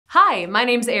Hi, my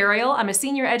name's Ariel. I'm a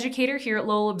senior educator here at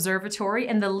Lowell Observatory,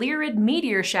 and the Lyrid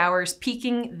meteor shower is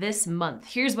peaking this month.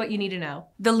 Here's what you need to know.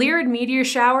 The Lyrid meteor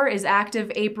shower is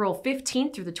active April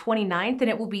 15th through the 29th, and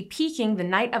it will be peaking the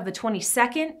night of the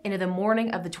 22nd into the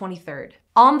morning of the 23rd.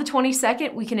 On the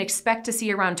 22nd, we can expect to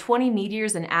see around 20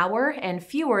 meteors an hour and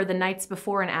fewer the nights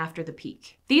before and after the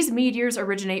peak. These meteors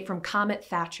originate from Comet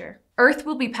Thatcher. Earth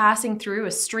will be passing through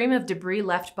a stream of debris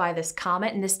left by this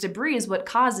comet, and this debris is what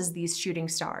causes these shooting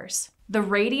stars. The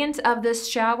radiant of this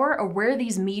shower, or where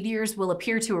these meteors will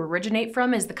appear to originate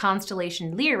from, is the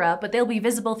constellation Lyra, but they'll be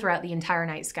visible throughout the entire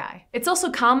night sky. It's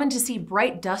also common to see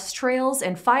bright dust trails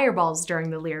and fireballs during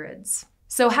the lyrids.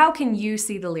 So how can you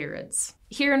see the lyrids?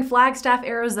 Here in Flagstaff,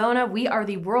 Arizona, we are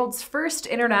the world's first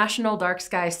international dark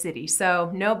sky city, so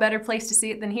no better place to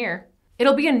see it than here.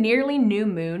 It'll be a nearly new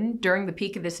moon during the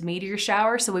peak of this meteor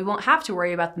shower, so we won't have to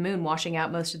worry about the moon washing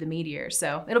out most of the meteors,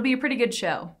 so it'll be a pretty good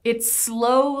show. It's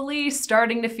slowly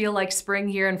starting to feel like spring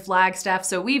here in Flagstaff,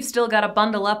 so we've still got to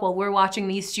bundle up while we're watching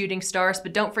these shooting stars,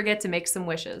 but don't forget to make some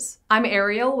wishes. I'm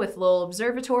Ariel with Lowell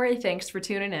Observatory. Thanks for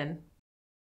tuning in.